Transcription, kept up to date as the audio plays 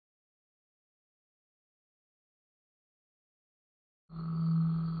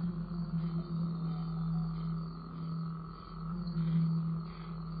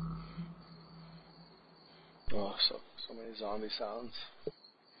So many zombie sounds.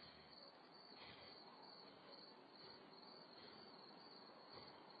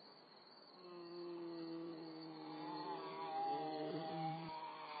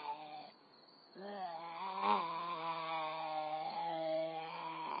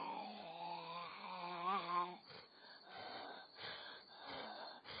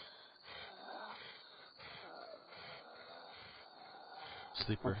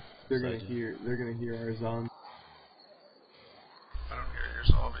 Sleeper. They're gonna hear our zombie. I don't hear your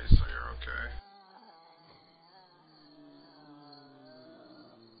zombies, so you're okay.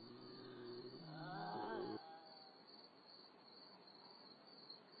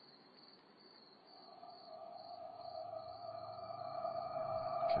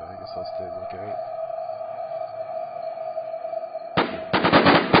 Okay, I guess I'll stay lookout.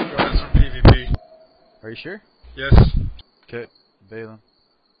 Guys from PvP. Are you sure? Yes. Okay, bailing.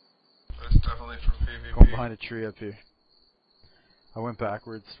 That's definitely from PvP. Going behind a tree up here. I went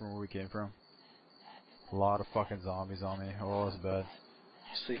backwards from where we came from. A lot of fucking zombies on me. Oh, that's bad.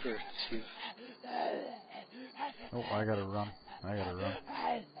 Sleeper, Steve. Oh, I gotta run. I gotta run.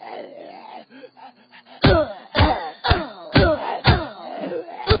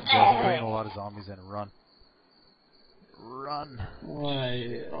 I'm bringing a lot of zombies in. Run. Run.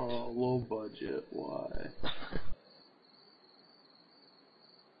 Why? Oh, low budget. Why?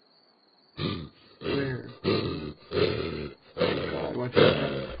 Where? God, watch out.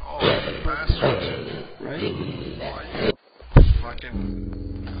 Oh, you bastard. Right? Oh, you fucking...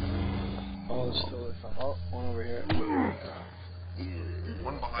 Oh, there's still oh, one over here.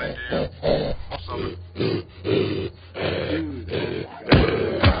 One behind you. Someone.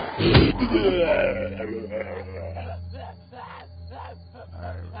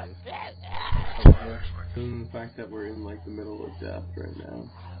 Dude, the fact that we're in like the middle of death right now.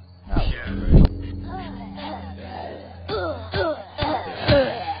 Yeah.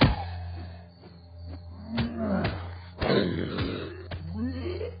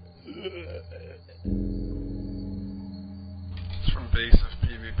 It's from base of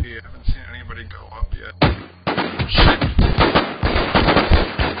PvP. I haven't seen anybody go up yet. Shit.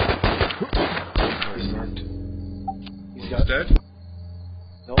 He's He's dead?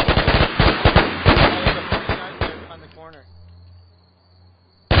 Nope. Oh, there's a guy there behind the corner.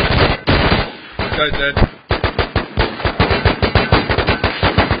 This guy's dead.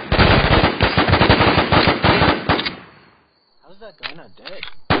 How's that guy not dead?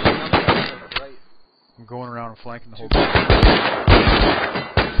 There's another guy to the right. I'm going around and flanking the whole thing.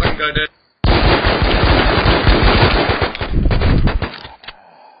 Second guy dead.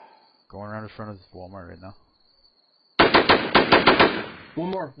 Going around in front of this Walmart right now. One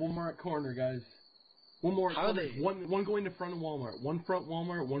more at corner, guys. One more. How are they? One going to front of Walmart. One front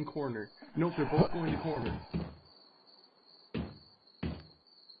Walmart, one corner. Nope, they're both going to corner.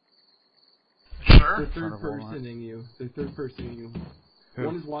 Sure? They're third personing you. They're third personing you. Who?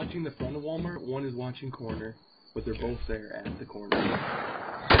 One is watching the front of Walmart, one is watching corner. But they're both there at the corner.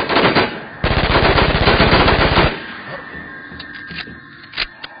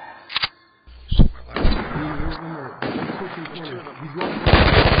 Shit, my laptop. He's pushing corner. He's running.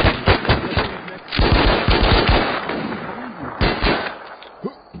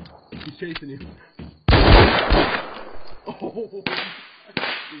 He's chasing you. Oh,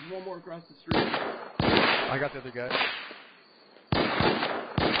 there's one more across the street. I got the other guy.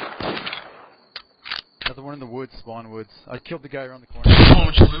 Another one in the woods, spawn woods. I killed the guy around the corner. So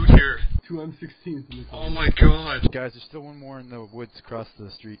much loot here. Two M16s in the corner. Oh my god. Guys, there's still one more in the woods across the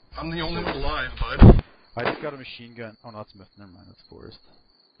street. I'm the only one alive, bud. I just got a machine gun. Oh, no, that's Myth. Never mind, that's Forest.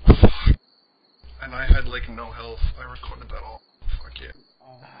 And I had like no health. I recorded that all. Fuck yeah.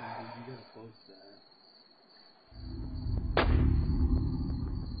 Oh, you gotta close that.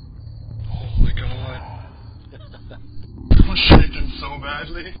 Oh my god. I'm shaking so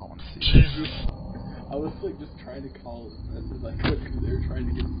badly. I want to see. Jesus. I was like just trying to call as best as I could because they were trying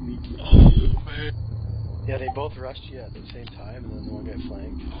to get sneaky. Oh man. Yeah, they both rushed you at the same time, and then the one got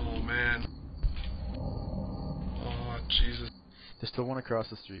flanked. Oh man. Oh Jesus. There's still one across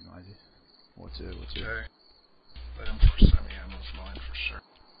the street, mind you. What's it? Okay. Let him for semi-ammo's mine for sure.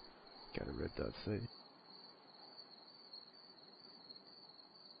 Got a red dot city.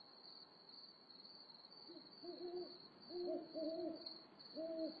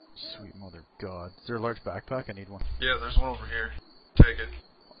 Sweet mother of God. Is there a large backpack? I need one. Yeah, there's one over here. Take it.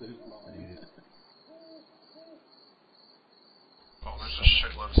 I need it. Oh, there's a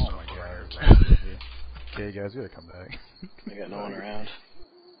shitload of Oh stuff my over here God. too. Okay, guys, we gotta come back. I got no one around.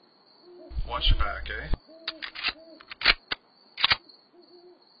 Watch your back, eh?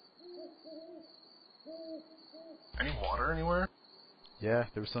 Any water anywhere? Yeah,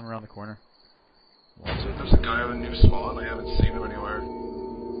 there was some around the corner. Dude, there's a guy with a new spawn. I haven't seen him anywhere.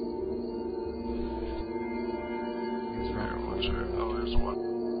 Here, watch out. Oh, there's one.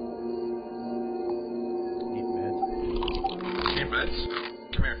 Need meds. Need meds?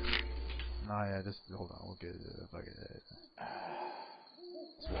 Come here. Nah, yeah, just hold on. We'll get it.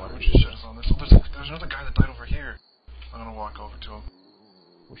 It's Why water. would you shut us on this? Oh, there's another guy that died over here. I'm gonna walk over to him.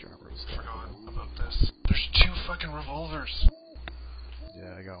 Wish I remember this. Forgot about this. There's 2 fucking revolvers.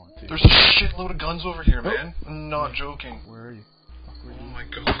 Yeah, I got one too. There's a shitload of guns over here, man. I'm not joking. Where are you? Oh my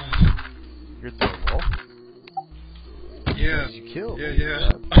god. You're at the wall? Yeah. You killed.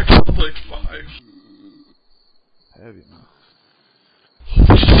 Yeah. I killed like 5. Heavy, man.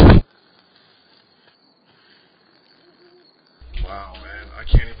 Wow, man. I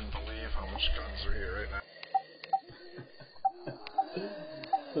can't even believe how much guns are here right now.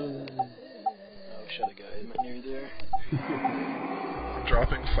 Oh, shut a guy in my near there. I'm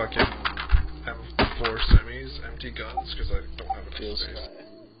dropping fucking M4 semis, empty guns, because I don't have enough Feels space.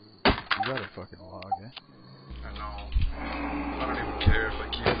 right. You got a fucking log, eh? I know. I don't even care if I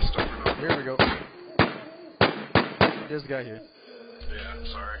keep the stuff or not. Here we go. There's a guy here. Yeah, I'm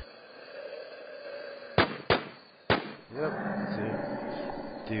sorry. Yep, that's it.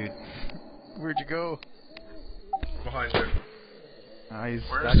 Dude, where'd you go? Behind you. He's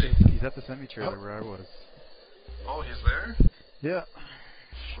Where back is he? He's at the semi-trailer where I was. Oh, he's there? Yeah.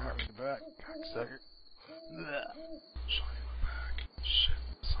 Shot me in the back, cocksucker. Shot you in the back. Shit.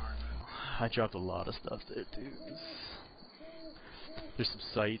 Sorry, man. I dropped a lot of stuff there, dude. There's some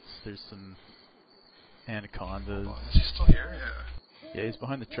sights, there's some anacondas. Oh, is he still here? Yeah. Yeah, he's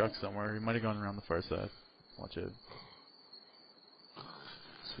behind the truck somewhere. He might have gone around the far side. Watch out.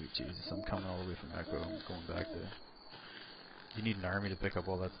 Sweet Jesus, I'm coming all the way from Echo. I'm going back there. You need an army to pick up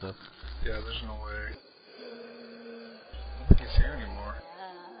all that stuff. Yeah, there's no way. I don't think he's here anymore.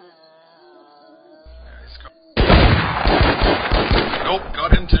 Yeah, he's gone. Nope,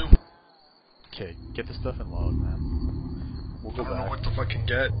 got him too. Okay, get the stuff and log, man. We'll I go don't know back. what to fucking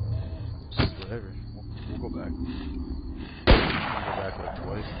get. Just whatever. We'll go back. We'll go back like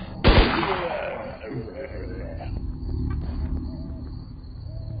twice.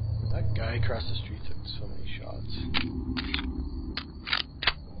 That guy across the street took so many shots.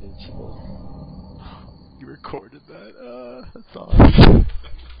 Invincible. You recorded that? That's awesome.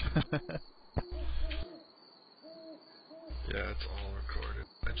 Yeah, it's all recorded.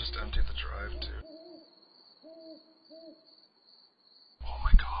 I just emptied the drive too. Oh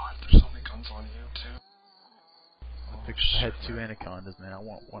my god, there's so many guns on you too. I had 2 anacondas, man. I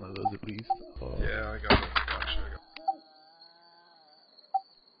want one of those at least. Oh. Yeah, I got it. Gotcha.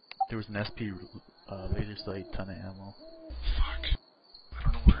 There was an SP laser sight, ton of ammo. Fuck. I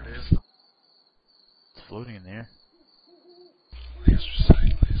don't know where it is. It's floating in the air. Laser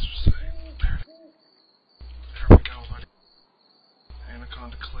sight. There it is. There we go, buddy.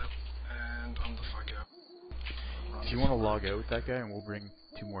 Anaconda clip, and I'm the fuck out. If you want to log out with that guy, and we'll bring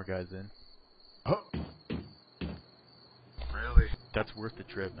 2 more guys in. Oh! Really? That's worth the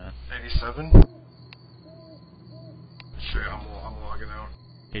trip, man. 87? Shit, I'm logging out.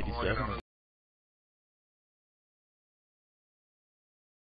 87? I'm logging out of